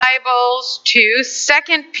Bibles to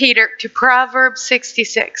 2 Peter, to Proverbs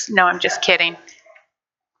 66. No, I'm just kidding.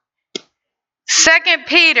 2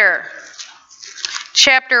 Peter,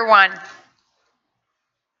 chapter 1.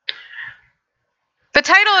 The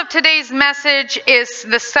title of today's message is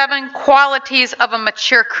The 7 Qualities of a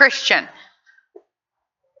Mature Christian.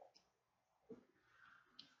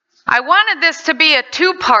 I wanted this to be a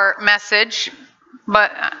two-part message,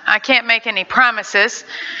 but I can't make any promises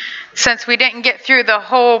since we didn't get through the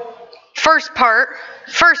whole first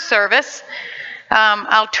service.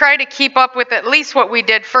 I'll try to keep up with at least what we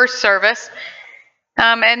did first service.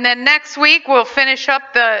 And then next week we'll finish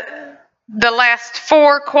up the last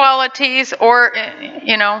 4 qualities, or,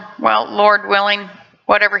 Lord willing,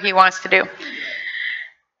 whatever he wants to do.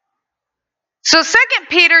 So 2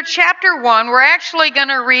 Peter chapter 1, we're actually going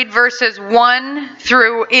to read verses 1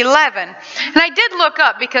 through 11. And I did look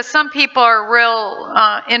up because some people are real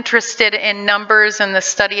interested in numbers and the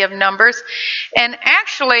study of numbers. And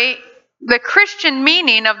actually, the Christian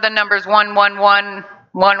meaning of the numbers 1, 1, 1,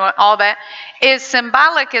 1, all that, is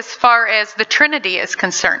symbolic as far as the Trinity is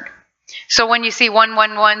concerned. So when you see 1, 1,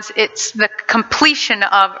 1s, it's the completion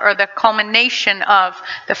of, or the culmination of,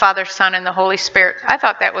 the Father, Son, and the Holy Spirit. I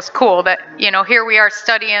thought that was cool that, here we are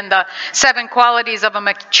studying the 7 qualities of a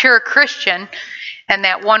mature Christian, and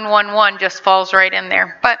that 1, 1, 1 just falls right in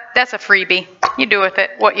there. But that's a freebie. You do with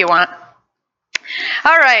it what you want.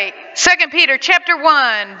 All right, 2 Peter chapter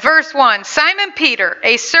 1, verse 1. Simon Peter,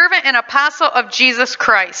 a servant and apostle of Jesus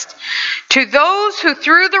Christ, to those who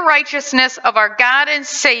through the righteousness of our God and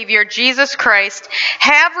Savior Jesus Christ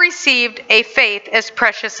have received a faith as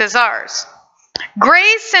precious as ours.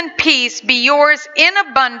 Grace and peace be yours in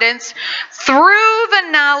abundance through the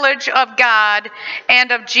knowledge of God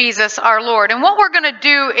and of Jesus our Lord. And what we're going to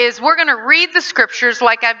do is we're going to read the scriptures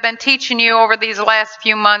like I've been teaching you over these last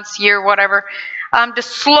few months, year, whatever, to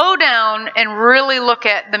slow down and really look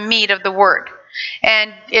at the meat of the word.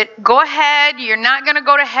 And go ahead, you're not going to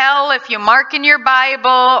go to hell if you mark in your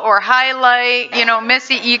Bible or highlight,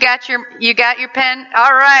 Missy, you got your pen?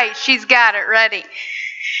 All right, she's got it ready.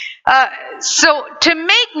 So to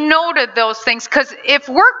make note of those things, because if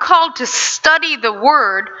we're called to study the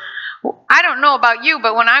word, I don't know about you,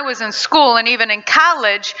 but when I was in school and even in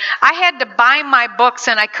college, I had to buy my books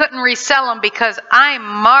and I couldn't resell them because I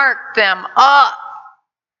marked them up.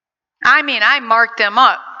 I marked them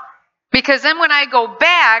up. Because then when I go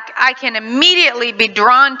back, I can immediately be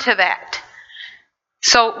drawn to that.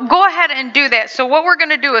 So go ahead and do that. So what we're going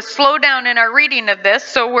to do is slow down in our reading of this.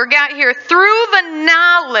 So we're got here through the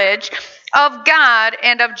knowledge of God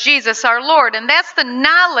and of Jesus our Lord. And that's the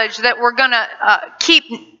knowledge that we're going to keep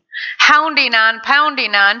pounding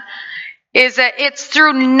on, is that it's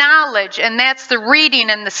through knowledge, and that's the reading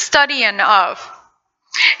and the studying of.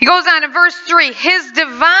 He goes on in verse 3, His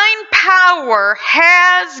divine power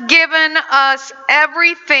has given us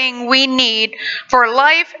everything we need for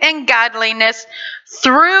life and godliness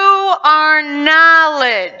through our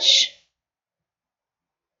knowledge.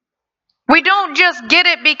 We don't just get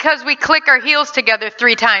it because we click our heels together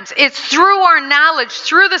 3 times. It's through our knowledge,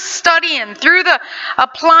 through the studying, through the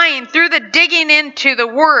applying, through the digging into the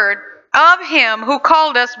word of Him who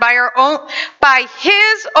called us by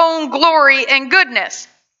His own glory and goodness.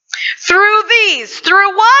 Through these,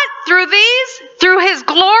 through what? Through these? Through His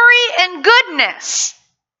glory and goodness.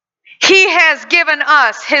 He has given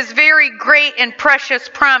us His very great and precious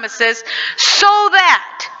promises, so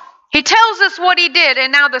that He tells us what He did,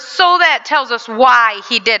 and now the so that tells us why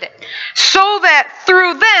He did it. So that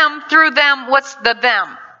through them, what's the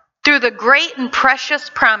them? Through the great and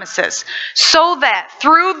precious promises. So that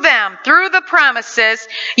through them, through the promises,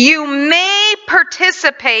 you may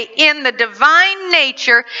participate in the divine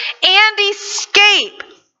nature and escape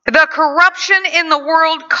the corruption in the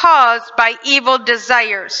world caused by evil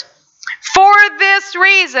desires. For this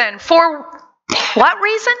reason, for what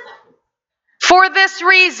reason? For this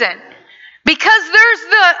reason, because there's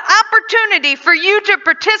the opportunity for you to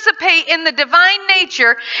participate in the divine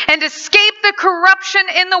nature and escape the corruption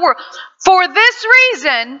in the world. For this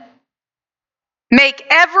reason, make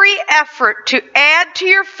every effort to add to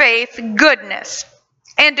your faith goodness,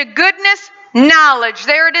 and to goodness, knowledge.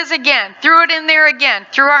 There it is again. Threw it in there again.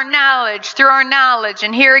 Through our knowledge,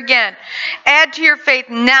 and here again. Add to your faith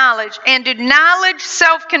knowledge, and to knowledge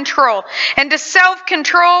self-control, and to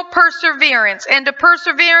self-control perseverance, and to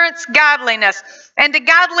perseverance godliness, and to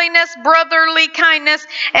godliness brotherly kindness,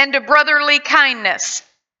 and to brotherly kindness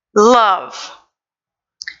love.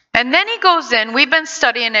 And then he goes in, we've been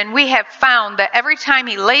studying, and we have found that every time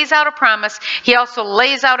he lays out a promise, he also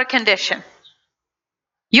lays out a condition.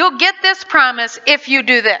 You'll get this promise if you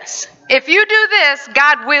do this. If you do this,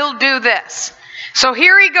 God will do this. So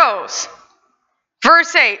here he goes.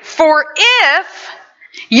 Verse 8, for if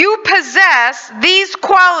you possess these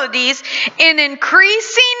qualities in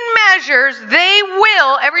increasing measures, they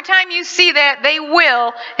will, every time you see that, they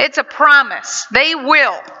will, it's a promise, they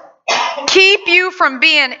will keep you from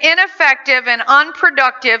being ineffective and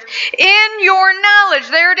unproductive in your knowledge.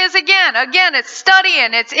 There it is again. Again, it's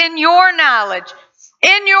studying, it's in your knowledge.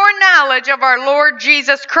 In your knowledge of our Lord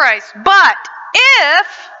Jesus Christ. But if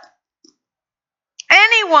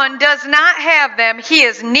anyone does not have them, he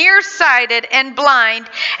is nearsighted and blind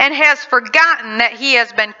and has forgotten that he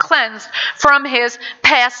has been cleansed from his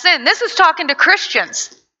past sin. This is talking to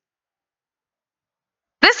Christians.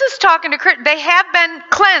 This is talking to Christians. They have been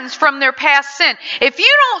cleansed from their past sin. If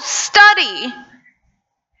you don't study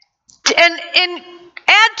and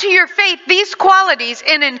add to your faith these qualities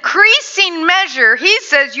in increasing measure, he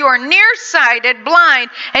says you are nearsighted, blind,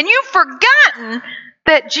 and you've forgotten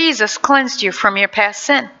that Jesus cleansed you from your past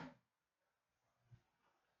sin.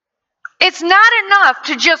 It's not enough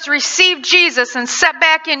to just receive Jesus and sit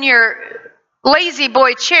back in your lazy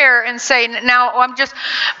boy chair and say, now I'm just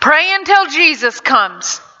praying until Jesus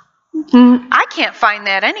comes. I can't find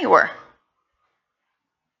that anywhere.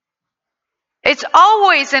 It's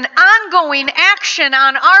always an ongoing action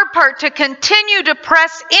on our part to continue to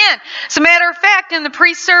press in. As a matter of fact, in the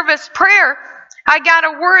pre-service prayer, I got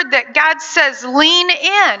a word that God says, lean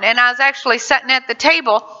in. And I was actually sitting at the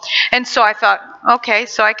table. And so I thought, okay,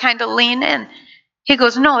 so I kind of lean in. He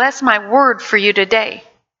goes, no, that's my word for you today.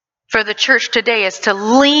 For the church today is to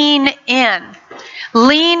lean in.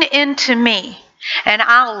 Lean into me. And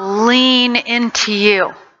I'll lean into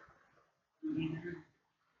you.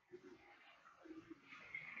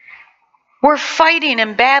 We're fighting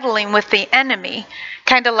and battling with the enemy,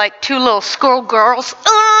 kind of like two little schoolgirls.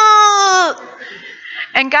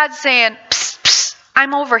 And God's saying, psst, psst,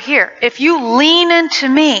 I'm over here. If you lean into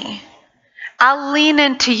me, I'll lean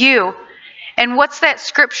into you. And what's that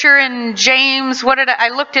scripture in James? I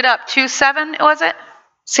looked it up, 2:7, was it?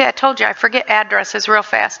 See, I told you, I forget addresses real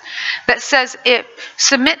fast. That says,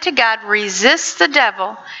 submit to God, resist the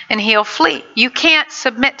devil, and he'll flee. You can't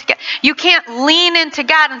submit to God. You can't lean into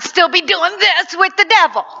God and still be doing this with the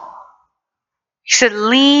devil. He said,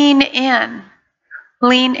 lean in.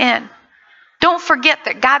 Lean in. Don't forget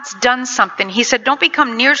that God's done something. He said, don't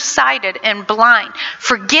become nearsighted and blind,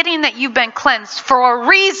 forgetting that you've been cleansed for a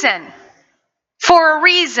reason. For a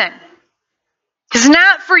reason. It's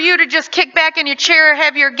not for you to just kick back in your chair,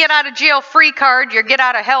 have your get out of jail free card, your get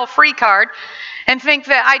out of hell free card, and think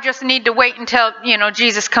that I just need to wait until,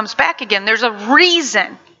 Jesus comes back again. There's a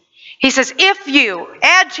reason. He says, if you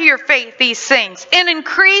add to your faith these things in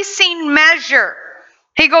increasing measure,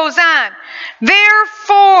 he goes on,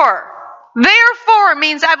 therefore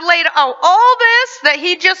means I've laid out all this that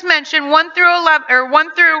he just mentioned, 1 through 11 or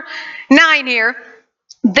 1 through 9 here.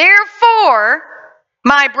 Therefore,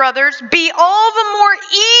 my brothers, be all the more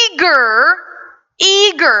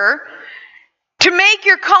eager to make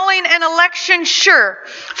your calling and election sure.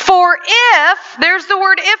 For if, there's the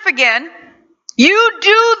word if again, you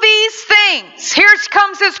do these things, here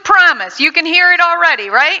comes his promise. You can hear it already,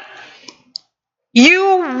 right?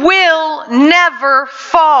 You will never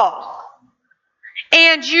fall.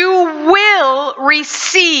 And you will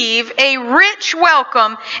receive a rich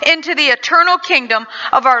welcome into the eternal kingdom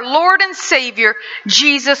of our Lord and Savior,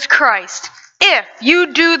 Jesus Christ. If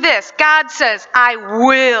you do this, God says, I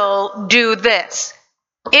will do this.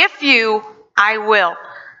 If you, I will.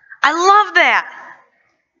 I love that.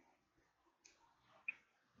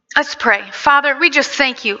 Let's pray. Father, we just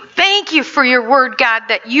thank you. Thank you for your word, God,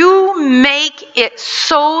 that you make it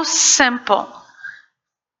so simple.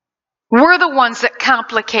 We're the ones that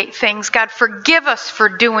complicate things. God, forgive us for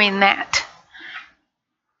doing that.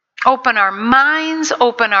 Open our minds,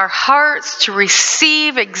 open our hearts to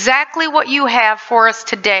receive exactly what you have for us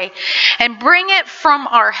today. And bring it from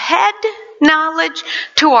our head knowledge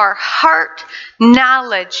to our heart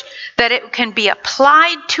knowledge, that it can be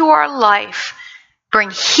applied to our life. Bring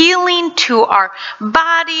healing to our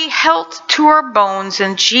body, health to our bones.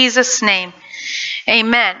 In Jesus' name,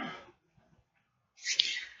 amen.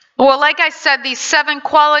 Well, like I said, these 7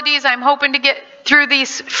 qualities, I'm hoping to get through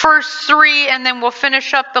these first 3, and then we'll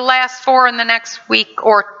finish up the last 4 in the next week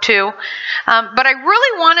or 2. But I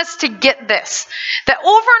really want us to get this, that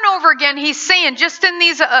over and over again, he's saying, just in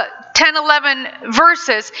these 10, 11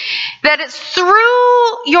 verses, that it's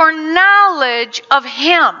through your knowledge of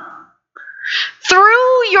him.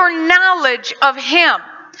 Through your knowledge of him.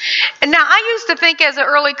 And now, I used to think as an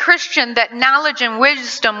early Christian that knowledge and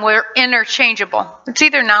wisdom were interchangeable. It's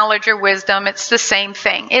either knowledge or wisdom. It's the same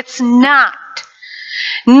thing. It's not.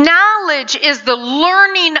 Knowledge is the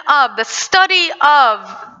learning of, the study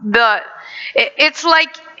of it's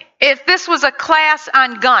like if this was a class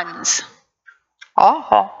on guns.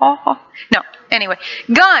 No, anyway,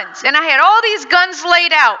 guns. And I had all these guns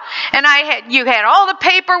laid out. And you had all the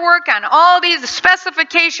paperwork on all these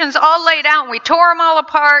specifications all laid out. And we tore them all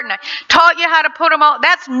apart. And I taught you how to put them all.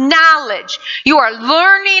 That's knowledge. You are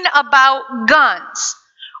learning about guns.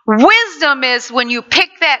 Wisdom is when you pick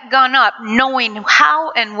that gun up, knowing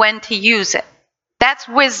how and when to use it. That's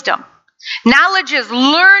wisdom. Knowledge is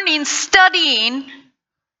learning, studying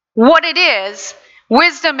what it is.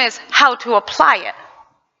 Wisdom is how to apply it.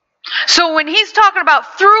 So when he's talking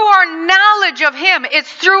about through our knowledge of him,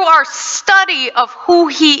 it's through our study of who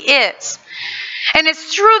he is. And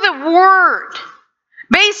it's through the word.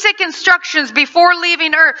 Basic instructions before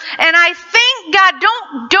leaving earth. And I think, God,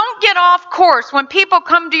 don't get off course when people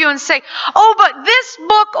come to you and say, oh, but this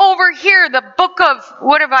book over here, the book of,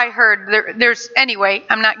 what have I heard? Anyway,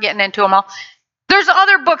 I'm not getting into them all. There's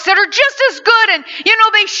other books that are just as good, and,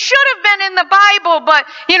 they should have been in the Bible, but,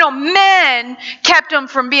 men kept them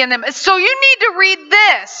from being them. So you need to read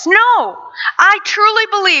this. No, I truly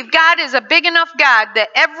believe God is a big enough God that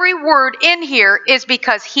every word in here is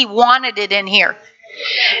because he wanted it in here.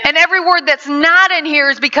 And every word that's not in here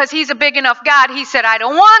is because he's a big enough God. He said, I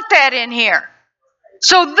don't want that in here.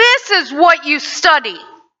 So this is what you study.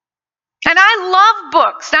 And I love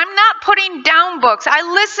books. I'm not putting down books. I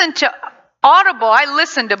listen to Audible. I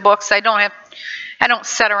listen to books. I don't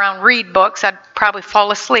sit around read books. I'd probably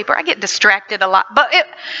fall asleep or I get distracted a lot. But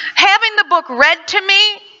having the book read to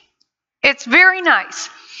me, it's very nice.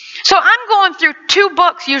 So I'm going through 2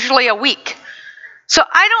 books usually a week. So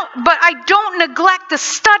I don't neglect the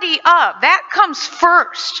study of. That comes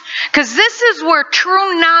first. Because this is where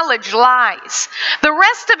true knowledge lies. The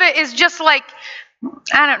rest of it is just like,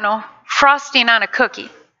 I don't know, frosting on a cookie.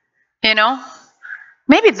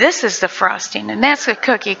 Maybe this is the frosting and that's the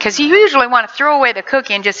cookie. Because you usually want to throw away the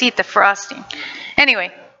cookie and just eat the frosting.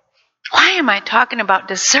 Anyway, why am I talking about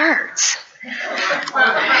desserts?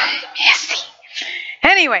 Messy.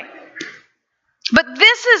 Anyway. But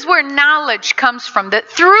this is where knowledge comes from. That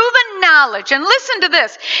through the knowledge, and listen to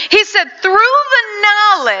this. He said, through the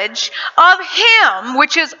knowledge of him,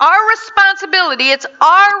 which is our responsibility, it's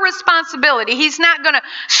our responsibility. He's not going to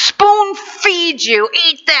spoon feed you.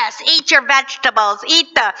 Eat this, eat your vegetables,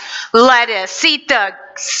 eat the lettuce, eat the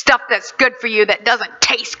stuff that's good for you that doesn't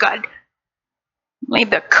taste good. Leave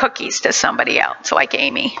the cookies to somebody else, like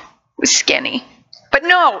Amy, who's skinny. But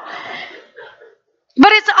no.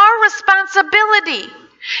 But it's our responsibility.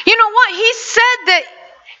 You know what? He said that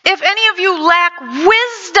if any of you lack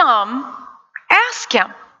wisdom, ask him.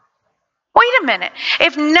 Wait a minute.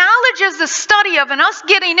 If knowledge is the study of and us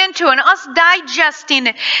getting into and us digesting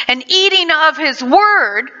and eating of his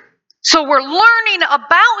word, so we're learning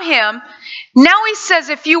about him, now he says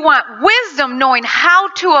if you want wisdom, knowing how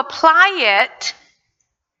to apply it,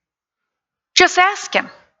 just ask him.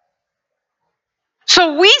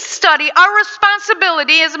 So we study our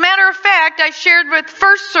responsibility. As a matter of fact, I shared with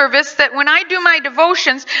first service that when I do my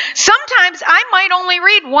devotions, sometimes I might only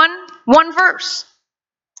read one verse.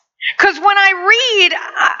 Because when I read,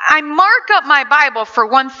 I mark up my Bible for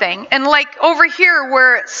one thing. And like over here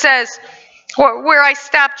where it says, where I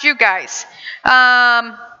stopped you guys,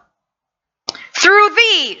 through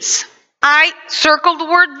these, I circled the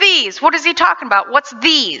word these. What is he talking about? What's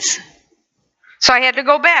these? So I had to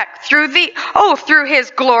go back through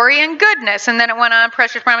his glory and goodness. And then it went on,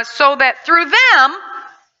 precious promise, so that through them,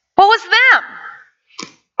 what was them?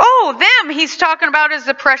 Oh, them he's talking about is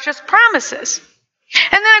the precious promises.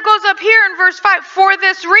 And then it goes up here in verse 5, for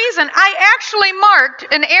this reason, I actually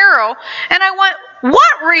marked an arrow and I went,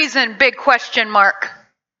 what reason? Big question mark.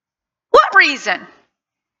 What reason?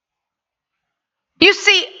 You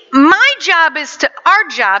see, our job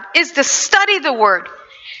is to study the word.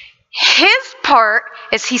 His part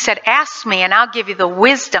is he said, ask me and I'll give you the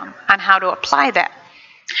wisdom on how to apply that.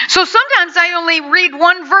 So sometimes I only read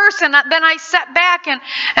one verse and then I sit back and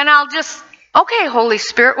I'll just, okay, Holy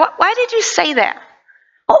Spirit, why did you say that?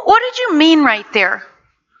 What did you mean right there?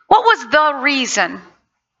 What was the reason?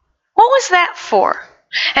 What was that for?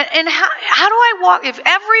 And how do I walk? If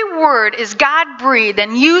every word is God-breathed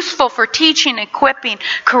and useful for teaching, equipping,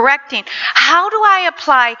 correcting, how do I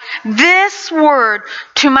apply this word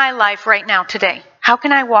to my life right now today? How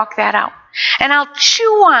can I walk that out? And I'll chew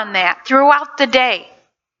on that throughout the day.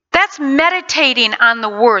 That's meditating on the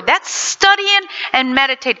word. That's studying and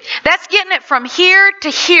meditating. That's getting it from here to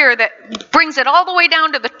here that brings it all the way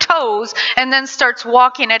down to the toes and then starts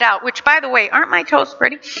walking it out. Which, by the way, aren't my toes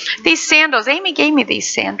pretty? These sandals, Amy gave me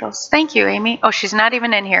these sandals. Thank you, Amy. Oh, she's not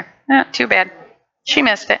even in here. Too bad. She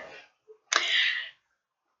missed it.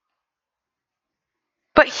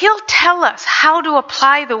 But he'll tell us how to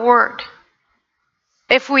apply the word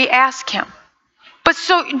if we ask him. But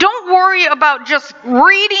so don't worry about just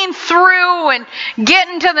reading through and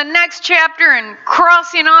getting to the next chapter and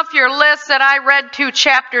crossing off your list that I read 2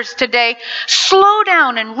 chapters today. Slow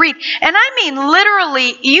down and read. And I mean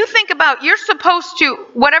literally, you think about, you're supposed to,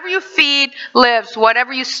 whatever you feed lives,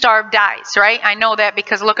 whatever you starve dies, right? I know that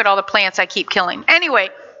because look at all the plants I keep killing. Anyway,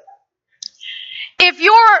 if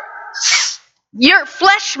your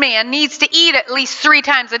flesh man needs to eat at least 3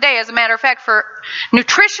 times a day. As a matter of fact, for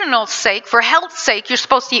nutritional sake, for health's sake, you're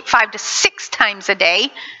supposed to eat 5 to 6 times a day.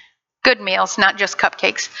 Good meals, not just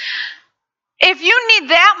cupcakes. If you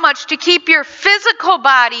need that much to keep your physical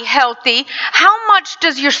body healthy, how much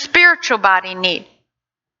does your spiritual body need?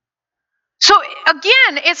 So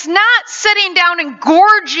again, it's not sitting down and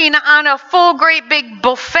gorging on a full, great big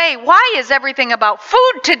buffet. Why is everything about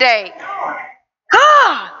food today?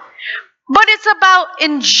 But it's about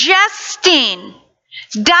ingesting,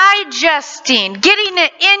 digesting, getting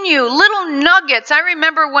it in you, little nuggets. I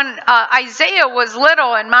remember when Isaiah was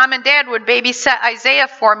little and Mom and Dad would babysit Isaiah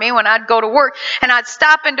for me when I'd go to work, and I'd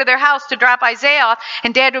stop into their house to drop Isaiah off,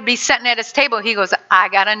 and Dad would be sitting at his table. He goes, I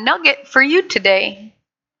got a nugget for you today.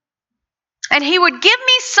 And he would give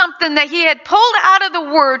me something that he had pulled out of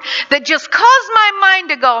the Word that just caused my mind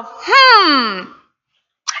to go,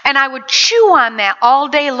 And I would chew on that all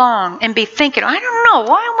day long and be thinking, I don't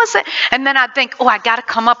know, why was it? And then I'd think, I got to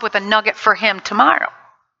come up with a nugget for him tomorrow.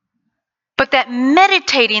 But that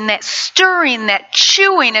meditating, that stirring, that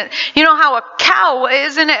chewing, you know how a cow,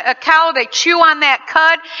 isn't it a cow? They chew on that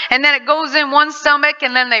cud and then it goes in one stomach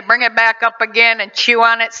and then they bring it back up again and chew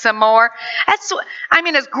on it some more. That's what,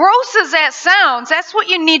 as gross as that sounds, that's what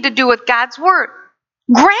you need to do with God's Word.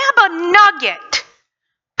 Grab a nugget.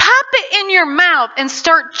 Pop it in your mouth and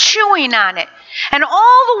start chewing on it. And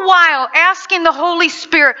all the while asking the Holy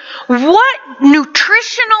Spirit, what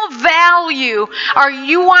nutritional value are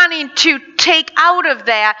you wanting to take out of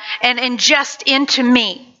that and ingest into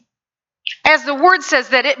me? As the Word says,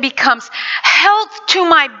 that it becomes health to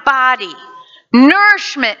my body,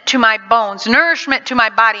 nourishment to my bones, nourishment to my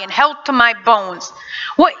body, and health to my bones.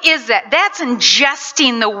 What is that? That's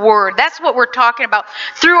ingesting the Word. That's what we're talking about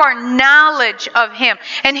through our knowledge of Him.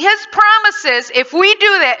 And His promises, if we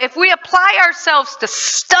do that, if we apply ourselves to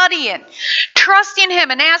studying, trusting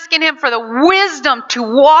Him and asking Him for the wisdom to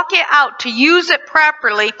walk it out, to use it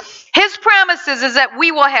properly, His promises is that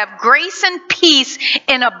we will have grace and peace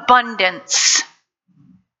in abundance.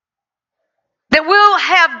 That we'll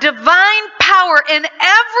have divine power in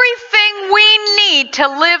everything we need to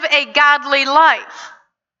live a godly life.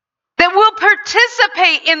 That we'll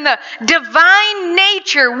participate in the divine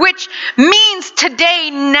nature, which means today,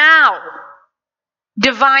 now.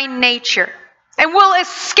 Divine nature. And we'll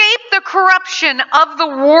escape the corruption of the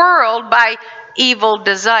world by evil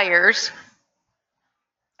desires.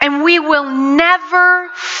 And we will never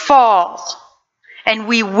fall. And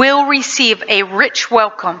we will receive a rich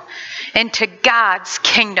welcome into God's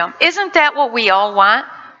kingdom. Isn't that what we all want?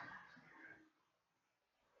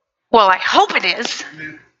 Well, I hope it is.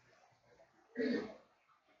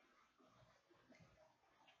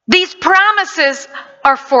 These promises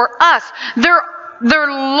are for us.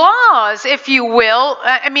 They're laws, if you will.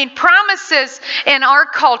 Promises in our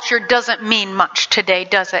culture doesn't mean much today,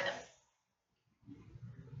 does it?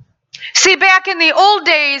 See, back in the old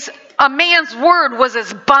days, a man's word was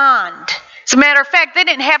his bond. As a matter of fact, they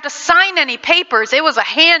didn't have to sign any papers. It was a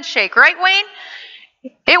handshake, right,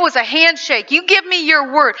 Wayne? It was a handshake. You give me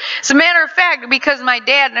your word. As a matter of fact, because my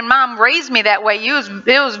dad and mom raised me that way, it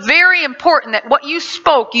was very important that what you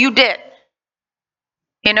spoke, you did.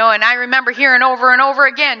 And I remember hearing over and over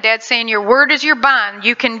again, Dad saying, your word is your bond.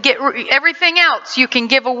 You can get everything else you can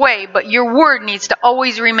give away, but your word needs to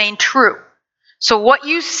always remain true. So what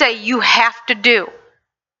you say, you have to do.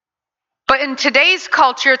 But in today's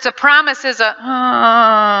culture, it's a promise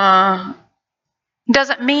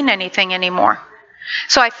doesn't mean anything anymore.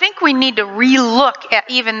 So I think we need to relook at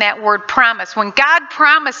even that word promise. When God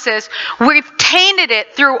promises, we've tainted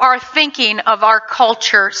it through our thinking of our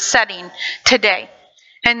culture setting today.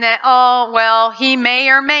 And that, He may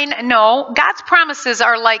or may not. No, God's promises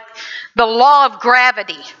are like the law of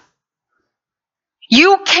gravity.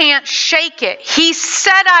 You can't shake it. He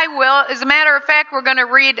said I will. As a matter of fact, we're going to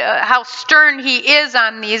read how stern he is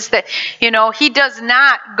on these, that, he does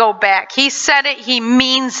not go back. He said it, he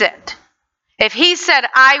means it. If he said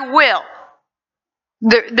I will,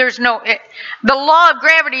 there's no, the law of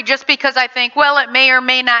gravity, just because I think, well, it may or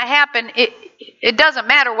may not happen, it doesn't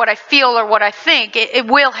matter what I feel or what I think. It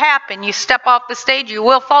will happen. You step off the stage, you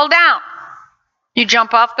will fall down. You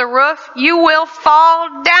jump off the roof, you will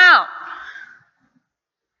fall down.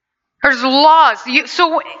 There's laws.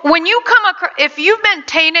 So when you come across, if you've been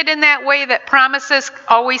tainted in that way that promises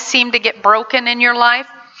always seem to get broken in your life,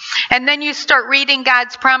 and then you start reading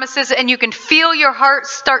God's promises and you can feel your heart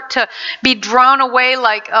start to be drawn away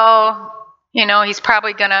like, oh, he's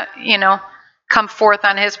probably going to, come forth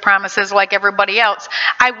on his promises like everybody else.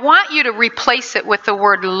 I want you to replace it with the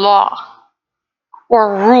word law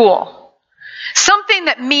or rule. Something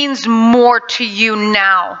that means more to you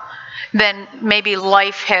now than maybe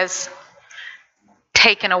life has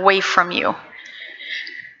taken away from you.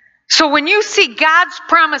 So when you see God's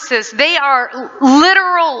promises, they are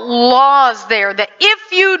literal laws there that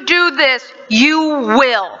if you do this, you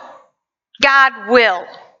will. God will.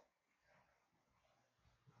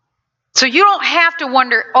 So you don't have to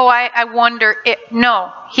wonder, I wonder it.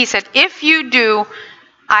 No, he said, if you do,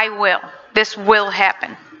 I will. This will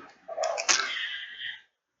happen.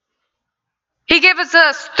 He gives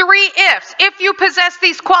us 3 ifs. If you possess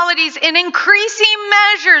these qualities in increasing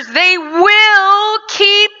measures, they will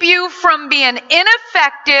keep you from being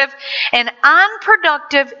ineffective and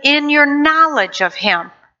unproductive in your knowledge of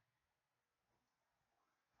him.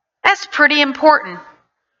 That's pretty important.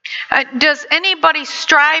 Does anybody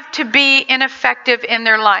strive to be ineffective in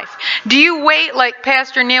their life? Do you wait, like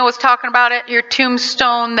Pastor Neil was talking about at your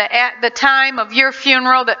tombstone, that at the time of your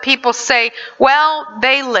funeral that people say, well,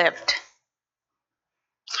 they lived?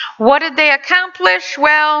 What did they accomplish?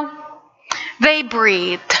 Well, they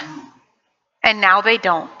breathed, and now they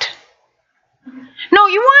don't. No,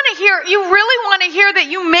 you really want to hear that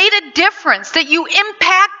you made a difference, that you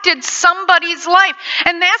impacted somebody's life.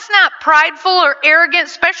 And that's not prideful or arrogant,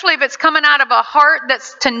 especially if it's coming out of a heart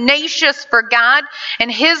that's tenacious for God and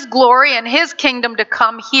his glory and his kingdom to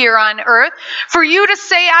come here on earth. For you to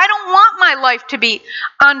say, I don't want my life to be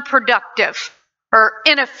unproductive or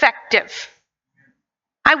ineffective.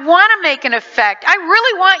 I want to make an effect. I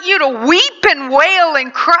really want you to weep and wail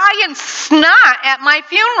and cry and snot at my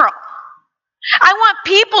funeral. I want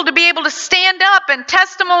people to be able to stand up and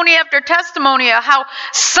testimony after testimony of how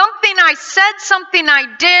something I said, something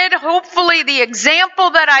I did, hopefully the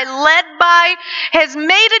example that I led by has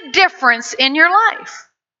made a difference in your life.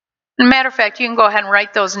 As a matter of fact, you can go ahead and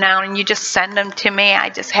write those down and you just send them to me.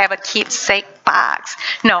 I just have a keepsake box.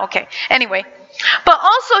 No, okay. Anyway. But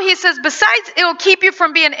also he says, besides it will keep you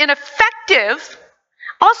from being ineffective,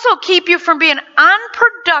 also keep you from being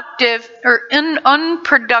unproductive or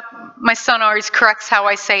unproductive. My son always corrects how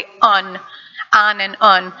I say on and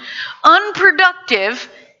un. Unproductive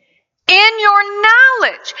in your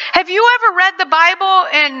knowledge. Have you ever read the Bible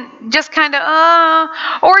and just kind of,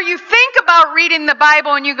 or you think about reading the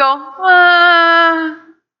Bible and you go,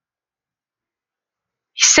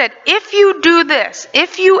 He said, if you do this,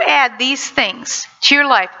 if you add these things to your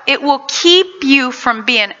life, it will keep you from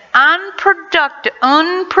being unproductive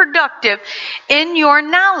in your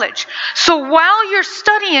knowledge. So while you're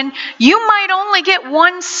studying, you might only get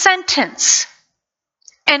one sentence,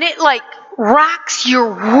 and it rocks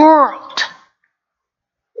your world.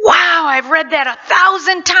 Wow, I've read that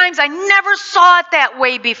 1,000 times. I never saw it that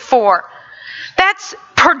way before. That's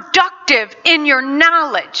productive in your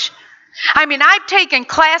knowledge. I mean, I've taken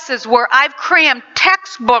classes where I've crammed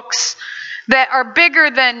textbooks that are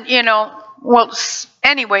bigger than,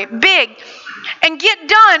 big, and get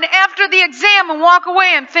done after the exam and walk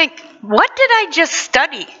away and think, what did I just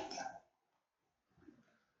study?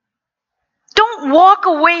 Don't walk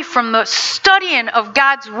away from the studying of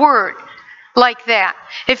God's Word like that.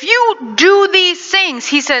 If you do these things,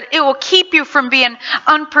 he said, it will keep you from being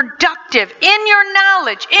unproductive in your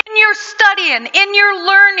knowledge, in your studying, in your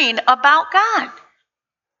learning about God.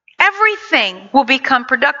 Everything will become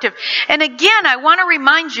productive. And again, I want to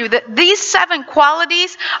remind you that these 7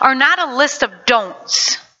 qualities are not a list of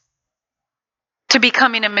don'ts to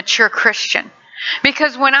becoming a mature Christian.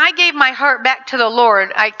 Because when I gave my heart back to the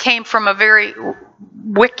Lord, I came from a very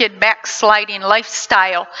wicked, backsliding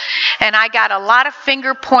lifestyle. And I got a lot of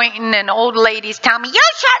finger pointing and old ladies telling me, you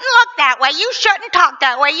shouldn't look that way, you shouldn't talk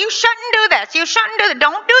that way, you shouldn't do this, you shouldn't do that,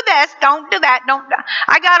 don't do this, don't do that, don't.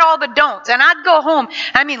 I got all the don'ts. And I'd go home,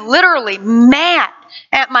 literally mad.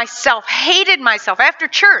 at myself, hated myself after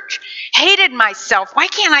church, hated myself. Why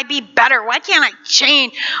can't I be better? Why can't I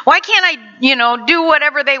change? Why can't I, do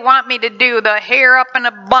whatever they want me to do? The hair up in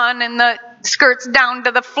a bun and the skirts down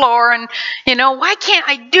to the floor and, why can't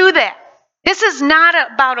I do that? This is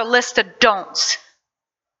not about a list of don'ts.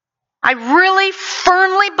 I really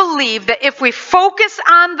firmly believe that if we focus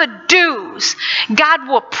on the do's, God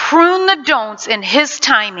will prune the don'ts in His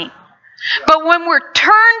timing. But when we're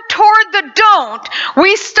turned toward the don't,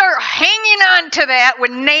 we start hanging on to that with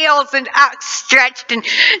nails and outstretched and,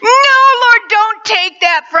 no, Lord, don't take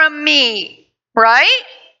that from me. Right?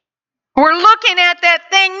 We're looking at that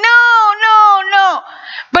thing, no.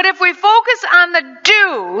 But if we focus on the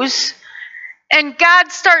do's, and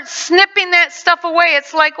God starts snipping that stuff away,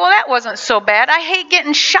 it's like, well, that wasn't so bad. I hate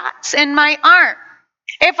getting shots in my arm.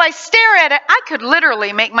 If I stare at it, I could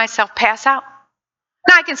literally make myself pass out.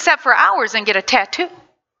 Now I can sit for hours and get a tattoo.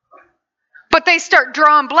 But they start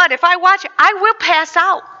drawing blood. If I watch it, I will pass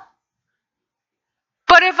out.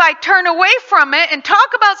 But if I turn away from it and talk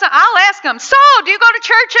about something, I'll ask them, so, do you go to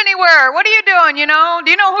church anywhere? What are you doing,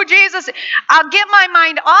 Do you know who Jesus is? I'll get my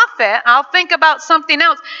mind off it. I'll think about something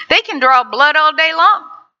else. They can draw blood all day long.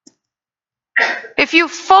 If you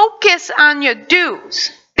focus on your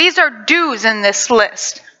do's, these are do's in this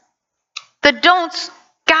list. The don'ts,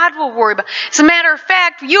 God will worry about. As a matter of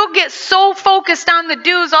fact, you'll get so focused on the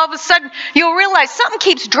do's, all of a sudden, you'll realize something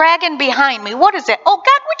keeps dragging behind me. What is it? Oh,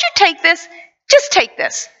 God, would you take this? Just take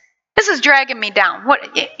this. This is dragging me down.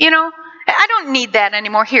 I don't need that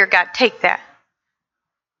anymore. Here, God, take that.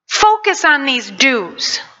 Focus on these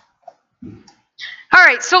do's. All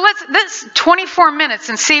right, so let's 24 minutes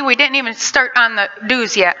and see, we didn't even start on the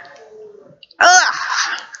do's yet.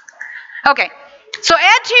 Okay, so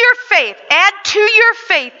add to your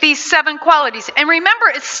faith these 7 qualities. And remember,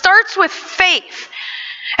 it starts with faith.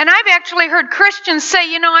 And I've actually heard Christians say,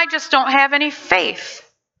 I just don't have any faith.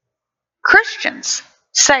 Christians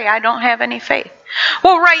say, I don't have any faith.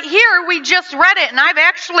 Well, right here, we just read it, and I've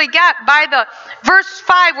actually got by the verse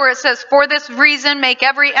 5 where it says, for this reason, make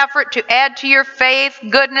every effort to add to your faith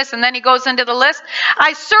goodness, and then he goes into the list.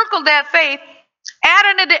 I circled that faith,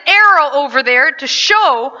 added an arrow over there to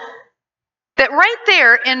show that right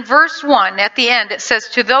there in verse 1 at the end, it says,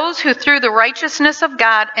 to those who through the righteousness of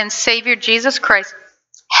God and Savior Jesus Christ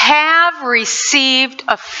have received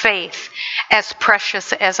a faith as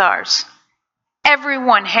precious as ours.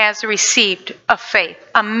 Everyone has received a faith,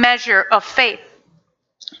 a measure of faith.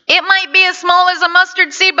 It might be as small as a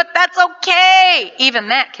mustard seed, but that's okay. Even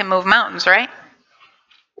that can move mountains, right?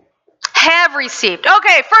 Have received.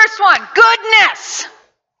 Okay, first one, goodness.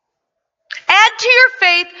 Add to your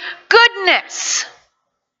faith goodness.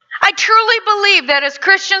 I truly believe that as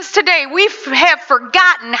Christians today, we have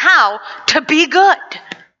forgotten how to be good.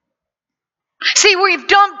 See, we've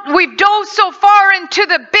dove so far into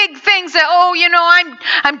the big things that,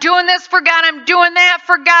 I'm doing this for God, I'm doing that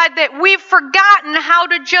for God, that we've forgotten how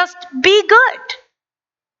to just be good.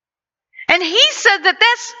 And he said that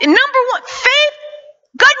that's number 1, faith,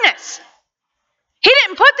 goodness. He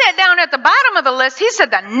didn't put that down at the bottom of the list. He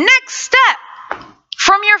said the next step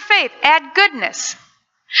from your faith, add goodness.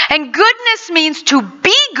 And goodness means to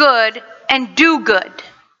be good and do good.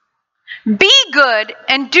 Be good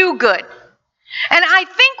and do good. And I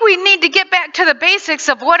think we need to get back to the basics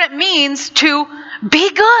of what it means to be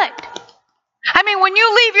good. I mean, when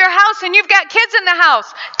you leave your house and you've got kids in the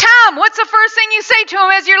house, Tom, what's the first thing you say to them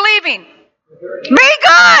as you're leaving? Be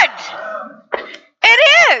good. It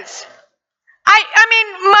is. I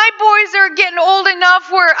mean, my boys are getting old enough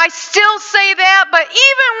where I still say that, but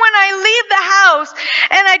even when I leave the house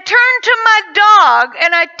and I turn to my dog,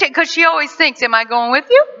 and because she always thinks, am I going with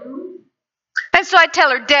you? And so I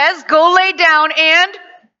tell her, Des, go lay down and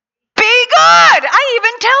be good. I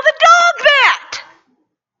even tell the dog that.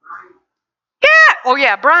 Yeah. Oh,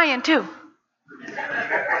 yeah, Brian, too. But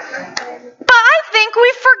I think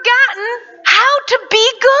we've forgotten how to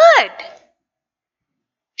be good.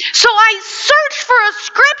 So I searched for a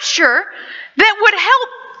scripture that would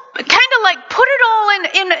help kind of like put it all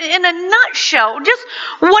in a nutshell, just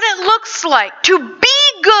what it looks like. To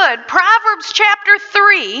be good, Proverbs chapter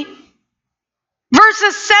 3,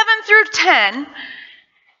 verses 7 through 10,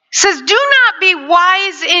 says, do not be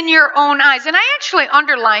wise in your own eyes. And I actually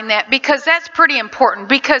underline that because that's pretty important.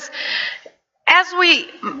 Because as we,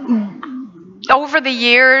 over the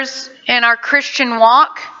years in our Christian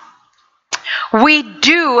walk, we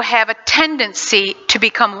do have a tendency to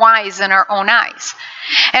become wise in our own eyes.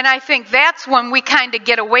 And I think that's when we kind of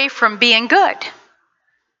get away from being good.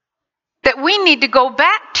 That we need to go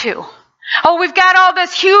back to. Oh, we've got all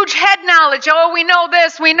this huge head knowledge. Oh, we know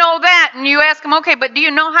this, we know that. And you ask them, okay, but do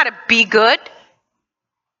you know how to be good?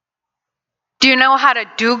 Do you know how to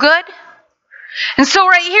do good? And so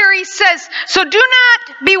right here he says, so do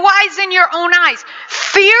not be wise in your own eyes.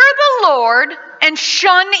 Fear the Lord and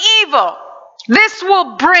shun evil. This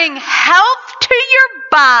will bring health to your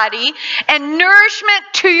body and nourishment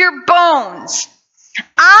to your bones.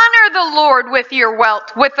 Honor the Lord with your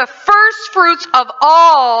wealth, with the first fruits of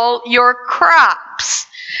all your crops.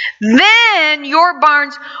 Then your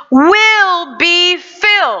barns will be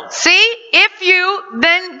filled. See,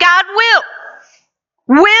 then God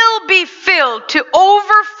will be filled to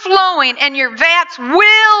overflowing, and your vats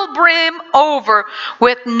will brim over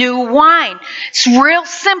with new wine. It's real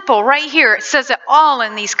simple right here. It says it all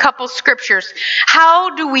in these couple scriptures.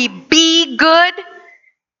 How do we be good?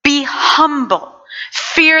 Be humble.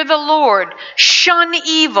 Fear the Lord. Shun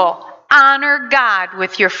evil. Honor God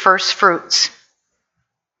with your first fruits.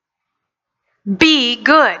 Be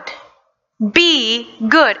good. Be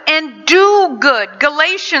good. And do good.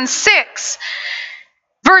 Galatians 6.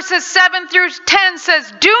 Verses 7 through 10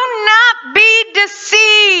 says, do not be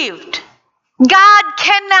deceived. God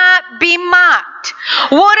cannot be mocked.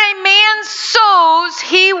 What a man sows,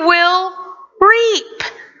 he will reap.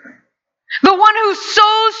 The one who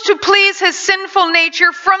sows to please his sinful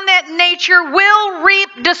nature, from that nature will reap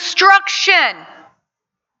destruction.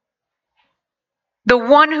 The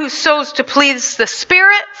one who sows to please the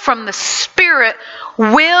Spirit, from the Spirit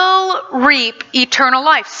will reap eternal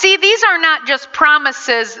life. See, these are not just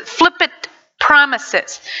promises, flippant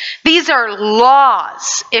promises. These are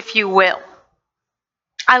laws, if you will.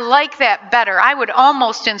 I like that better. I would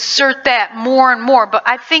almost insert that more and more, but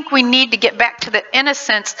I think we need to get back to the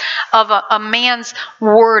innocence of a man's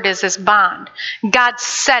word as his bond. God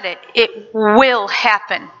said it. It will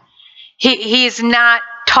happen. He is not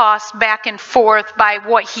tossed back and forth by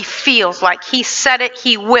what he feels like. He said it,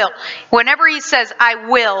 he will. Whenever he says, I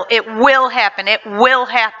will, it will happen. It will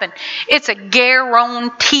happen. It's a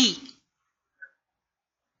guarantee.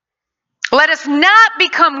 Let us not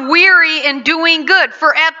become weary in doing good,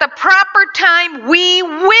 for at the proper time we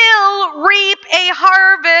will reap a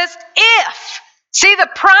harvest if. See the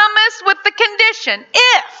promise with the condition.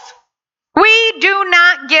 If we do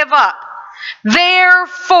not give up.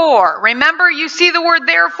 Therefore, remember, you see the word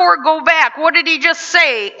therefore, go back. What did he just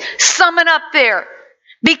say? Sum it up there.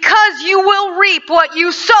 Because you will reap what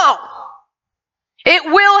you sow. It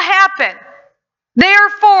will happen.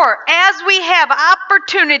 Therefore, as we have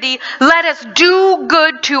opportunity, let us do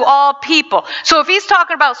good to all people. So if he's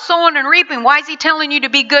talking about sowing and reaping, why is he telling you to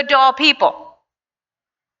be good to all people?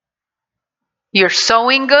 You're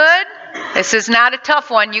sowing good? This is not a tough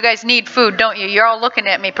one. You guys need food, don't you? You're all looking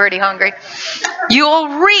at me pretty hungry.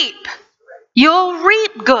 You'll reap. You'll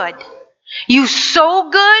reap good. You sow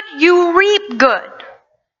good, you reap good.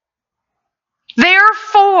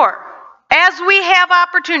 Therefore, as we have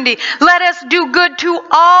opportunity, let us do good to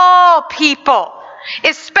all people,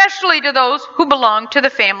 especially to those who belong to the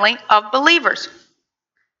family of believers.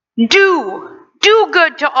 Do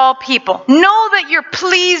good to all people. Know that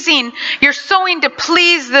you're sowing to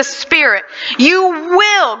please the Spirit. You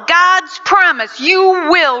will, God's promise, you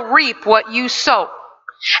will reap what you sow.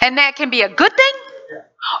 And that can be a good thing,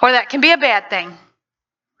 or that can be a bad thing.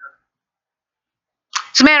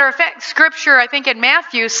 As a matter of fact, Scripture, I think in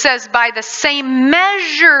Matthew, says by the same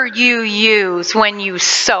measure you use when you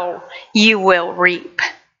sow, you will reap.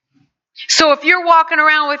 So if you're walking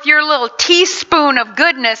around with your little teaspoon of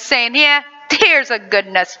goodness saying, yeah, here's a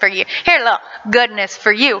goodness for you. Here's a little goodness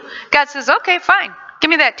for you. God says, okay, fine. Give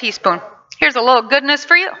me that teaspoon. Here's a little goodness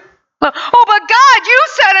for you. Oh, but God, you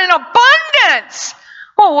said in abundance.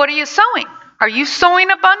 Well, what are you sowing? Are you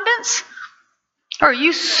sowing abundance? Or are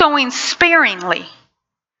you sowing sparingly?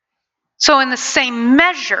 So in the same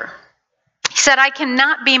measure, he said, I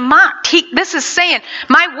cannot be mocked. This is saying,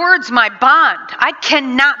 my word's my bond. I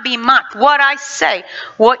cannot be mocked. What I say,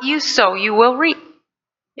 what you sow, you will reap.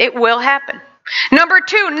 It will happen. Number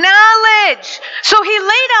 2, knowledge. So he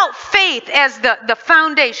laid out faith as the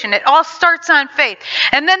foundation. It all starts on faith.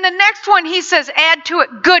 And then the next one, he says, add to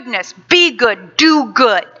it goodness. Be good. Do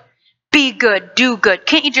good. Be good. Do good.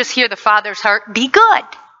 Can't you just hear the Father's heart? Be good.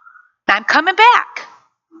 I'm coming back.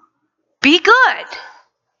 Be good.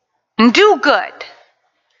 And do good.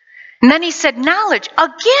 And then he said knowledge. Again,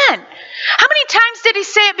 how many times did he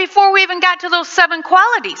say it before we even got to those 7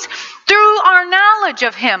 qualities? Through our knowledge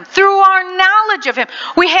of him. Through our knowledge of him.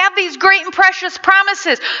 We have these great and precious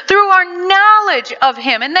promises. Through our knowledge of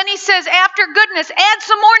him. And then he says, after goodness, add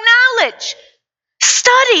some more knowledge.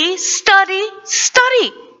 Study, study,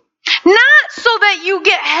 study. Not so that you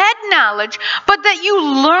get head knowledge, but that you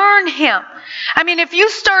learn him. I mean, if you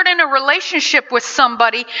start in a relationship with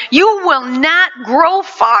somebody, you will not grow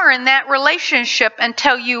far in that relationship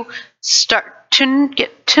until you start to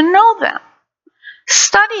get to know them.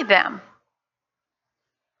 Study them.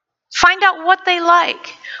 Find out what they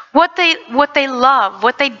like, what they love,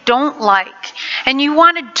 what they don't like. And you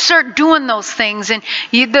want to start doing those things, and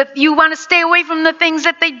you want to stay away from the things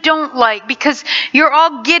that they don't like, because you're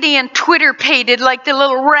all giddy and Twitter-pated like the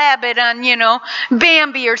little rabbit on,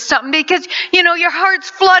 Bambi or something, because, your heart's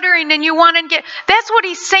fluttering and you want to get... That's what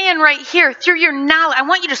he's saying right here. Through your knowledge, I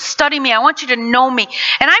want you to study me. I want you to know me.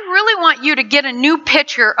 And I really want you to get a new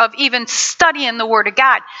picture of even studying the Word of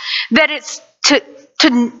God. That it's to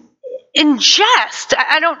ingest.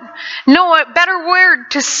 I don't know a better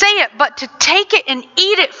word to say it, but to take it and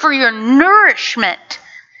eat it for your nourishment.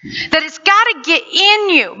 That it's got to get in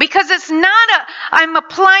you, because it's not I'm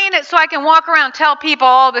applying it so I can walk around and tell people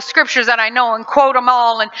all the scriptures that I know and quote them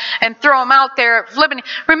all and throw them out there flipping.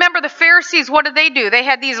 Remember the Pharisees, what did they do? They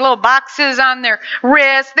had these little boxes on their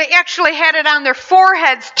wrists. They actually had it on their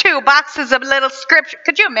foreheads too, boxes of little scripture.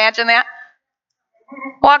 Could you imagine that?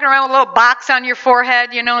 Walking around with a little box on your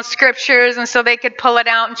forehead, scriptures, and so they could pull it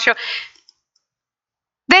out and show.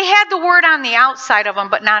 They had the word on the outside of them,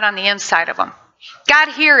 but not on the inside of them. God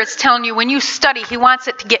here is telling you, when you study, he wants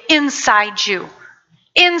it to get inside you.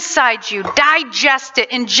 Inside you. Digest it,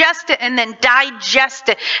 ingest it, and then digest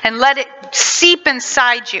it, and let it seep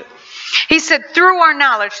inside you. He said, through our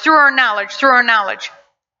knowledge, through our knowledge, through our knowledge.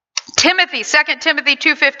 2 Timothy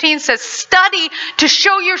 2:15 says, study to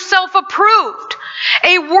show yourself approved.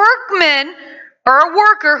 A workman or a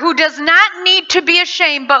worker who does not need to be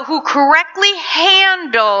ashamed, but who correctly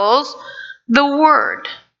handles the word.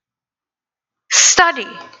 Study.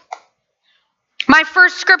 My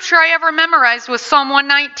first scripture I ever memorized was Psalm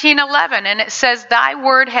 119:11, and it says, thy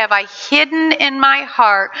word have I hidden in my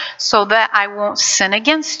heart so that I won't sin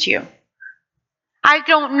against you. I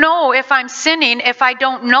don't know if I'm sinning if I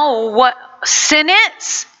don't know what sin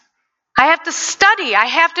is. I have to study. I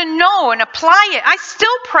have to know and apply it. I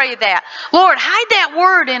still pray that. Lord, hide that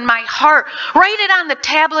word in my heart. Write it on the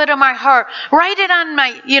tablet of my heart. Write it on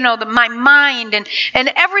my, my mind and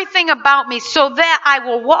everything about me, so that I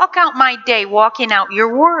will walk out my day walking out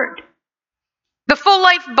your word. The Full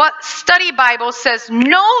Life Study Bible says,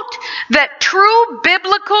 note that true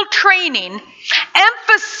biblical training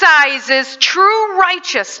emphasizes true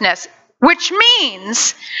righteousness, which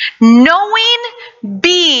means knowing,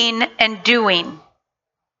 being, and doing.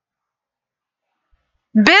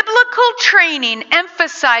 Biblical training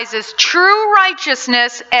emphasizes true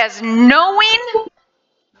righteousness as knowing,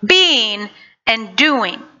 being, and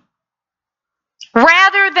doing,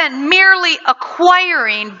 rather than merely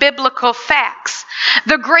acquiring biblical facts.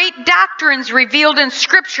 The great doctrines revealed in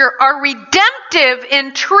Scripture are redemptive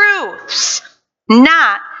in truths,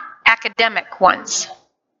 not academic ones.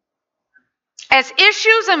 As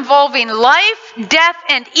issues involving life, death,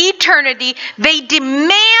 and eternity, they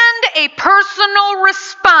demand a personal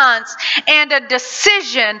response and a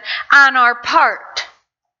decision on our part.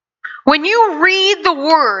 When you read the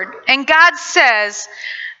Word and God says,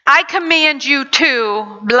 I command you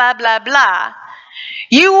to blah, blah, blah,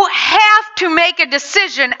 you have to make a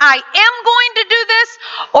decision. I am going to do this,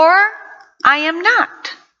 or I am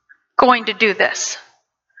not going to do this.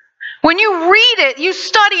 When you read it, you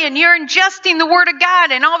study and you're ingesting the Word of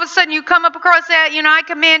God, and all of a sudden you come up across that, I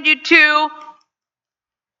command you to.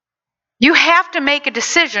 You have to make a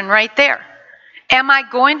decision right there. Am I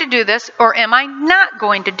going to do this, or am I not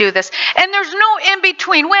going to do this? And there's no in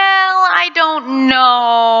between. Well, I don't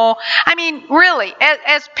know. I mean, really,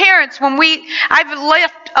 as parents, I've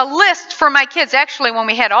left a list for my kids. Actually, when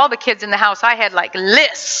we had all the kids in the house, I had like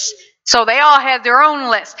lists. So they all had their own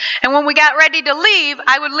list. And when we got ready to leave,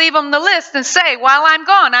 I would leave them the list and say, while I'm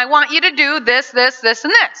gone, I want you to do this, this, this,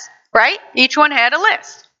 and this. Right? Each one had a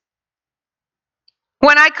list.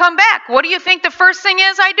 When I come back, what do you think the first thing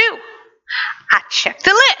is I do? I check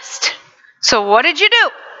the list. So what did you do?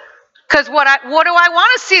 Because what do I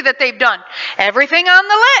want to see that they've done? Everything on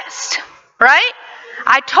the list, right?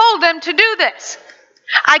 I told them to do this.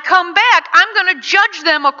 I come back, I'm going to judge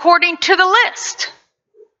them according to the list.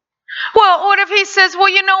 Well, what if he says, well,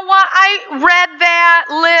 you know what? I read that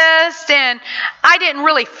list and I didn't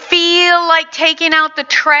really feel like taking out the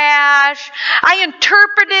trash. I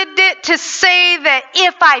interpreted it to say that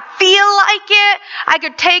if I feel like it, I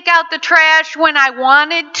could take out the trash when I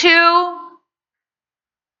wanted to.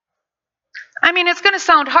 I mean, it's going to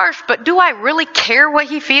sound harsh, but do I really care what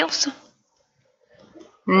he feels?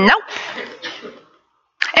 Nope.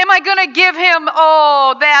 Am I going to give him,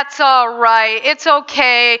 oh, that's all right, it's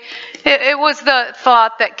okay. It was the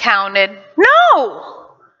thought that counted. No.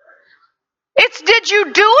 It's did you do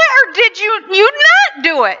it or did you not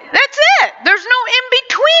do it? That's it. There's no in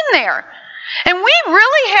between there. And we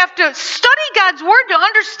really have to study God's word to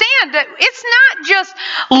understand that it's not just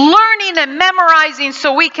learning and memorizing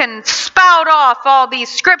so we can spout off all these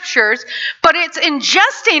scriptures, but it's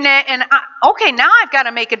ingesting it and, okay, now I've got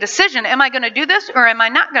to make a decision. Am I going to do this or am I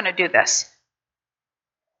not going to do this?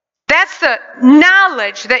 That's the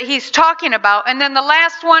knowledge that he's talking about. And then the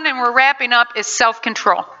last one, and we're wrapping up, is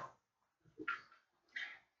self-control.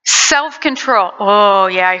 Self-control. Oh,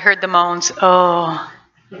 yeah, I heard the moans. Oh.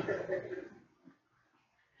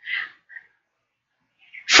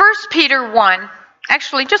 1 Peter 1.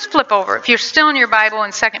 Actually, just flip over. If you're still in your Bible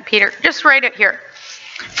in 2 Peter, just write it here.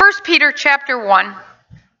 1 Peter chapter 1,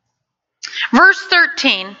 verse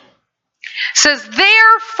 13 says,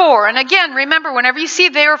 therefore, and again, remember, whenever you see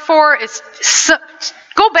therefore,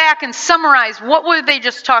 go back and summarize what were they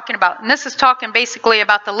just talking about. And this is talking basically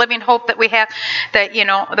about the living hope that we have, that,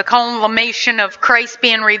 the culmination of Christ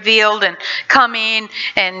being revealed and coming.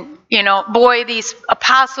 And, boy, these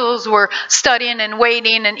apostles were studying and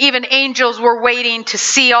waiting, and even angels were waiting to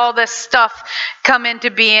see all this stuff come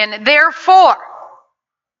into being. Therefore,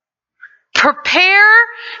 prepare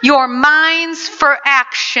your minds for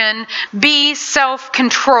action. Be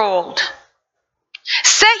self-controlled.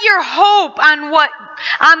 Set your hope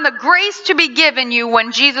on the grace to be given you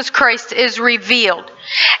when Jesus Christ is revealed.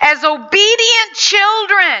 As obedient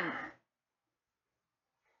children,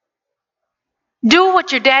 do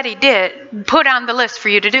what your daddy did, put on the list for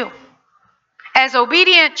you to do. As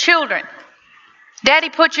obedient children, daddy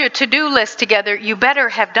put your to-do list together, you better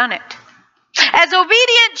have done it. As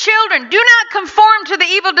obedient children, do not conform to the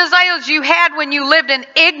evil desires you had when you lived in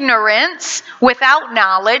ignorance, without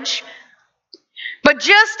knowledge. But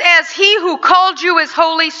just as he who called you is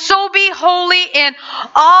holy, so be holy in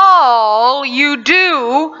all you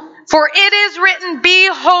do. For it is written, be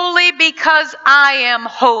holy because I am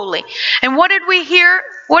holy. And what did we hear?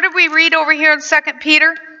 What did we read over here in 2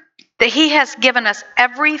 Peter? That he has given us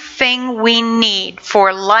everything we need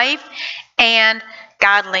for life and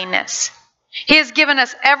godliness. He has given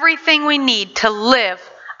us everything we need to live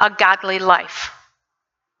a godly life.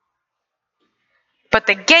 But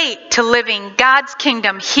the gate to living God's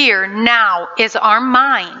kingdom here now is our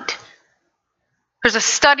mind. There's a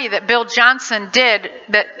study that Bill Johnson did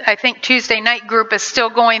that I think Tuesday Night Group is still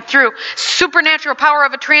going through. Supernatural power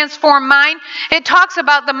of a transformed mind. It talks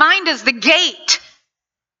about the mind as the gate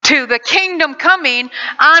to the kingdom coming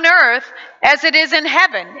on earth as it is in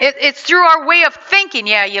heaven. It's through our way of thinking.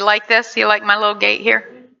 Yeah, you like this? You like my little gate here?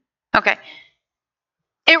 Okay.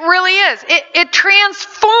 It really is. It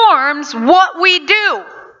transforms what we do,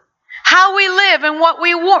 how we live, and what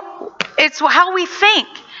we want. It's how we think.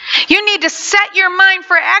 You need to set your mind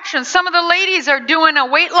for action. Some of the ladies are doing a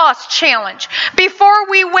weight loss challenge. Before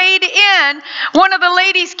we weighed in, one of the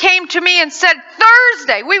ladies came to me and said,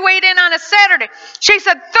 Thursday, we weighed in on a Saturday. She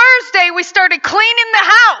said, Thursday, we started cleaning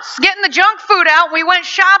the house, getting the junk food out. We went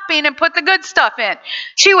shopping and put the good stuff in.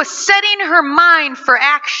 She was setting her mind for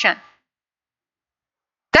action.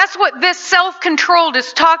 That's what this self-controlled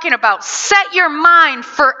is talking about. Set your mind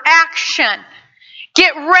for action.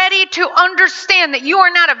 Get ready to understand that you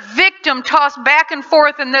are not a victim tossed back and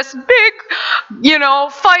forth in this big,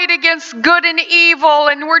 fight against good and evil.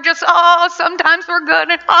 And we're just, sometimes we're good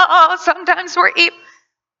and sometimes we're evil.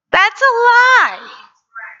 That's a lie.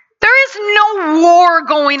 There is no war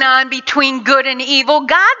going on between good and evil.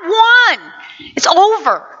 God won. It's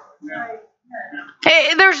over.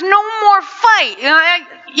 There's no more fight.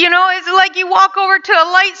 It's like you walk over to a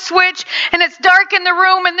light switch and it's dark in the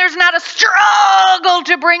room and there's not a struggle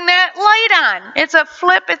to bring that light on. It's a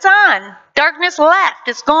flip, it's on. Darkness left,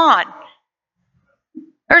 it's gone.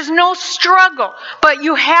 There's no struggle. But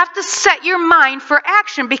you have to set your mind for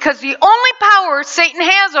action, because the only power Satan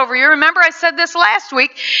has over you, remember I said this last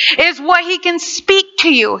week, is what he can speak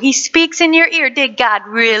to you. He speaks in your ear. Did God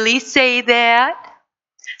really say that?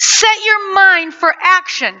 Set your mind for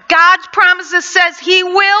action. God's promises says he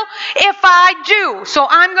will if I do. So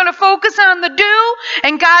I'm going to focus on the do,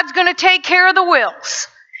 and God's going to take care of the wills.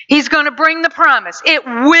 He's going to bring the promise. It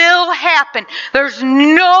will happen. There's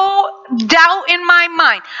no doubt in my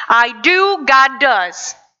mind. I do, God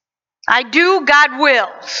does. I do, God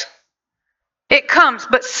wills. It comes,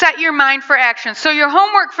 but set your mind for action. So your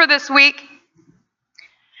homework for this week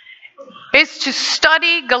is to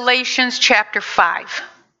study Galatians chapter 5.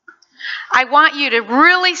 I want you to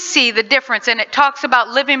really see the difference. And it talks about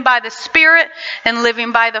living by the Spirit and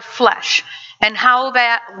living by the flesh, and how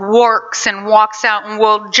that works and walks out. And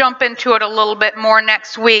we'll jump into it a little bit more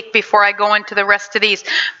next week before I go into the rest of these.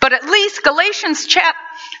 But at least Galatians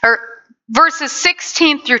verses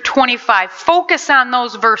 16 through 25, focus on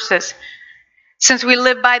those verses. Since we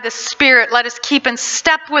live by the Spirit, let us keep in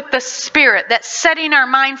step with the Spirit. That's setting our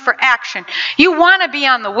mind for action. You want to be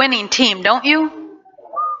on the winning team, don't you?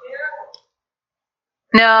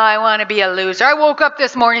 No, I want to be a loser. I woke up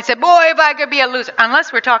this morning and said, boy, if I could be a loser.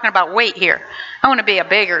 Unless we're talking about weight here. I want to be a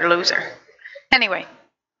bigger loser. Anyway.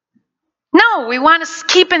 No, we want to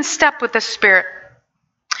keep in step with the Spirit.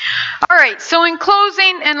 All right, so in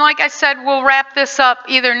closing, and like I said, we'll wrap this up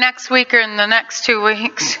either next week or in the next 2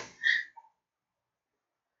 weeks.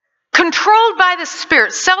 Controlled by the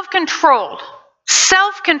Spirit, self-controlled.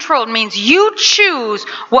 Self-controlled means you choose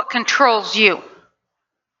what controls you.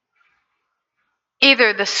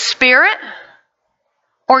 Either the Spirit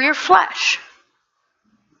or your flesh.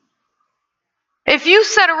 If you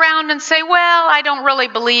sit around and say, well, I don't really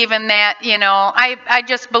believe in that, I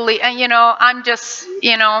just believe, I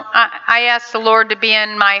ask the Lord to be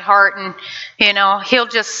in my heart, and, He'll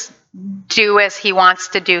just do as He wants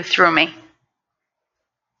to do through me.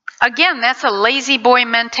 Again, that's a lazy boy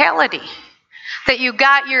mentality. That you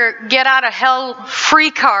got your get out of hell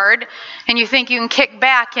free card, and you think you can kick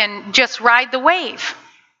back and just ride the wave.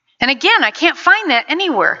 And again, I can't find that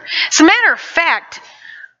anywhere. As a matter of fact,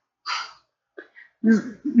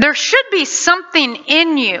 there should be something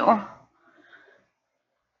in you.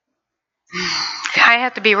 I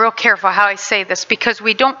have to be real careful how I say this, because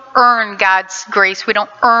we don't earn God's grace. We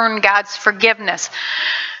don't earn God's forgiveness.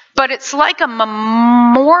 But it's like a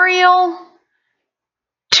memorial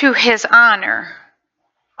to His honor.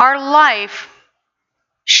 Our life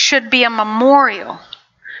should be a memorial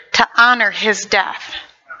to honor His death.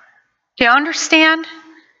 Do you understand?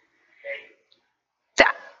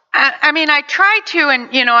 I tried to,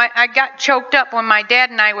 and, I got choked up when my dad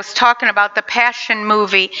and I was talking about the Passion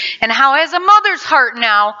movie, and how as a mother's heart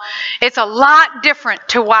now, it's a lot different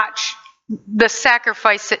to watch the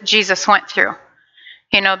sacrifice that Jesus went through.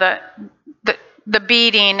 The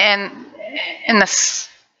beating and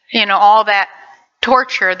the, all that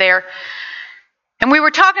torture there. And we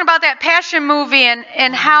were talking about that Passion movie,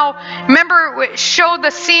 and how, remember, it showed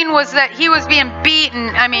the scene was that he was being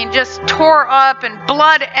beaten, just tore up and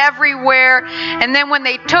blood everywhere. And then when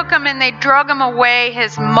they took him and they drug him away,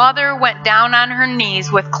 his mother went down on her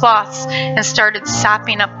knees with cloths and started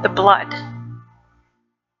sopping up the blood.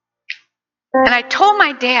 And I told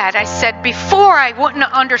my dad, I said, before I wouldn't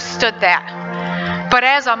have understood that. But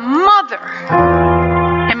as a mother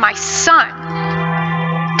and my son,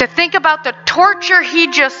 to think about the torture he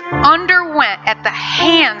just underwent at the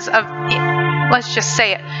hands of, let's just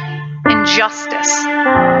say it, injustice.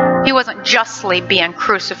 He wasn't justly being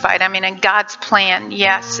crucified. In God's plan,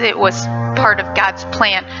 yes, it was part of God's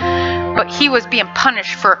plan. But he was being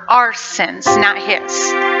punished for our sins, not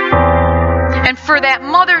his. And for that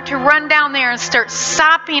mother to run down there and start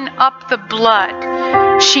sopping up the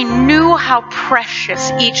blood, she knew how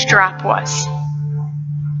precious each drop was.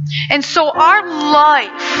 And so our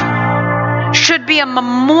life should be a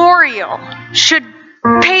memorial, should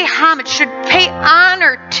pay homage, should pay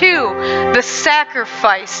honor to the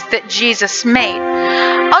sacrifice that Jesus made.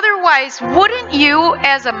 Otherwise, wouldn't you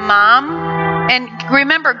as a mom, and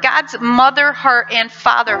remember, God's mother heart and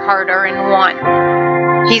father heart are in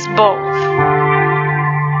one. He's both.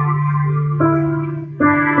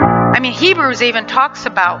 Hebrews even talks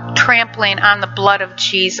about trampling on the blood of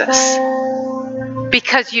Jesus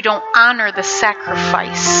because you don't honor the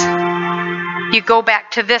sacrifice. You go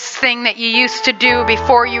back to this thing that you used to do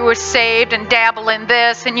before you were saved and dabble in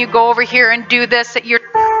this, and you go over here and do this, that you're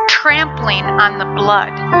trampling on the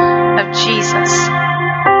blood of Jesus.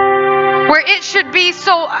 Where it should be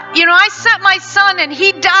so, I sent my son and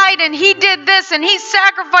he died and he did this and he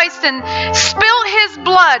sacrificed and spilled his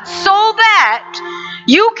blood so that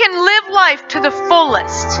you can live life to the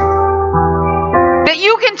fullest. That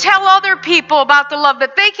you can tell other people about the love,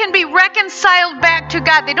 that they can be reconciled back to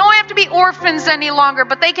God. They don't have to be orphans any longer,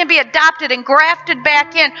 but they can be adopted and grafted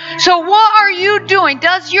back in. So what are you doing?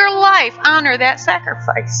 Does your life honor that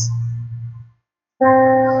sacrifice?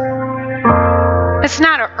 It's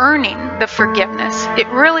not earning the forgiveness. It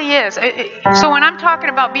really is. So when I'm talking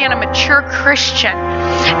about being a mature Christian,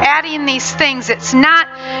 adding these things, it's not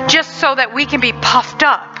just so that we can be puffed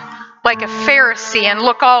up. like a Pharisee and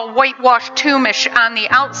look all whitewashed tombish on the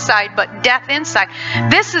outside, but death inside.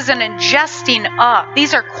 This is an ingesting of.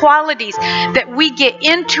 These are qualities that we get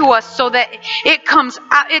into us so that it comes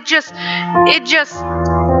out, it just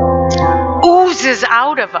oozes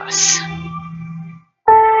out of us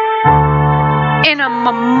in a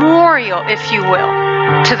memorial, if you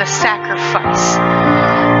will, to the sacrifice.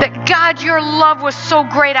 That God, your love was so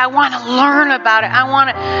great. I want to learn about it. I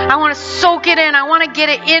want to soak it in. I want to get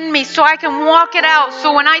it in me so I can walk it out.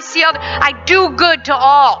 So when I see others, I do good to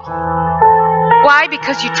all. Why?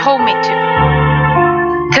 Because you told me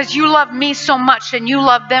to. Because you love me so much and you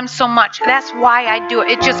love them so much. That's why I do it.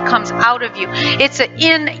 It just comes out of you. It's an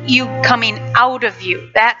in you coming out of you.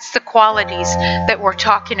 That's the qualities that we're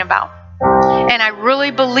talking about. And I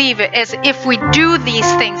really believe it as if we do these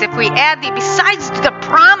things, if we add besides the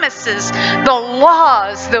promises, the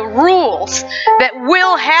laws, the rules that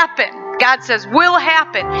will happen, God says will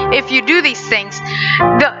happen if you do these things.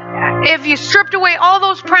 If you stripped away all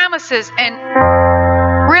those promises and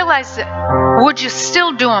realized that, would you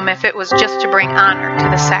still do them if it was just to bring honor to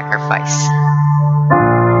the sacrifice?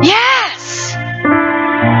 Yes!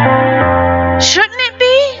 Shouldn't it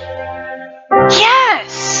be?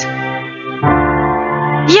 Yes!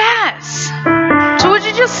 Yes. So would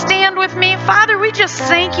you just stand with me? Father, we just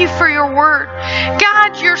thank you for your word.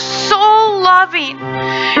 God, you're so loving.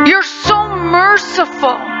 You're so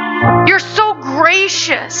merciful. You're so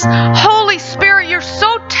gracious. Holy Spirit, you're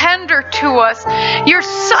so tender to us. You're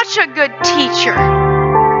such a good teacher.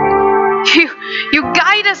 You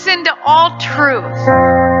guide us into all truth.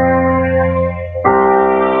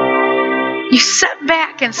 You sit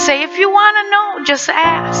back and say, if you want to know, just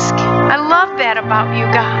ask. I love that about you,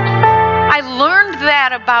 God. I learned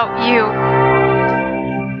that about you.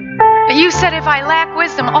 You said if I lack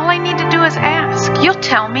wisdom, all I need to do is ask. You'll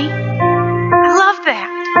tell me. I love that.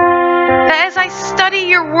 That as I study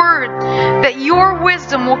your word, that your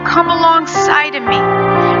wisdom will come alongside of me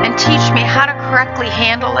and teach me how to correctly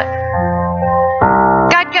handle it.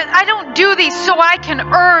 God, I don't do these so I can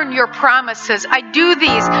earn your promises. I do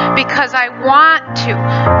these because I want to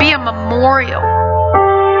be a memorial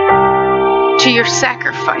to your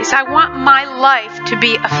sacrifice. I want my life to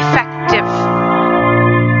be effective,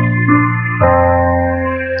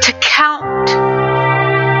 to count,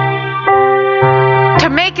 to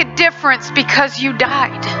make a difference because you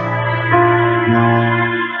died.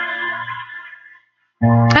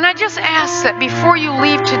 And I just ask that before you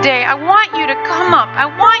leave today, I want you to come up. I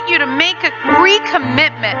want you to make a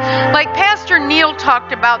recommitment. Like Pastor Neil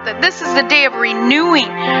talked about, that this is the day of renewing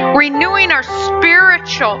our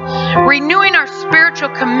spiritual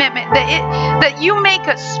commitment. That you make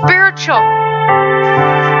a spiritual,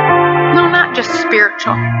 no, not just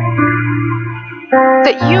spiritual,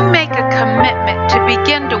 that you make a commitment to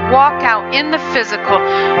begin to walk out in the physical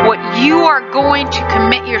what you are going to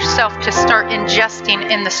commit yourself to start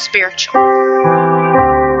ingesting in the spiritual.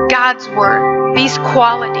 God's word, these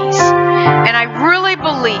qualities. And I really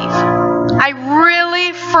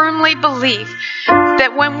firmly believe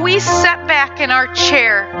that when we sit back in our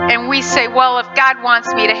chair and we say, well, if God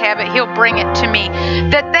wants me to have it, he'll bring it to me.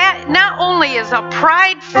 That not only is a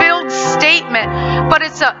pride-filled statement, but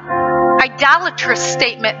it's a idolatrous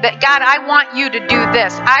statement that, God, I want you to do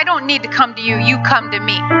this. I don't need to come to you. You come to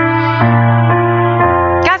me.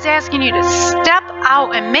 God's asking you to step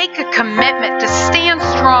out and make a commitment to stand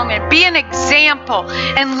strong and be an example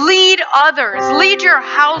and lead others, lead your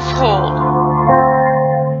household.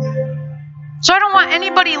 So I don't want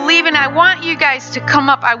anybody leaving. I want you guys to come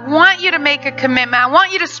up. I want you to make a commitment. I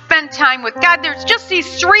want you to spend time with God. There's just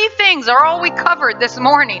these three things are all we covered this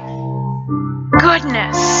morning.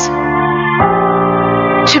 Goodness.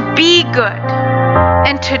 To be good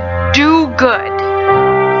and to do good,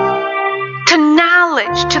 to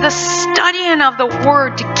knowledge, to the studying of the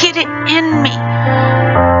word, to get it in me,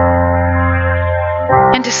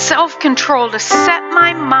 and to self-control, to set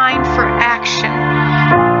my mind for action.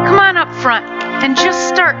 Come on up front and just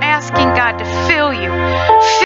start asking God to fill you.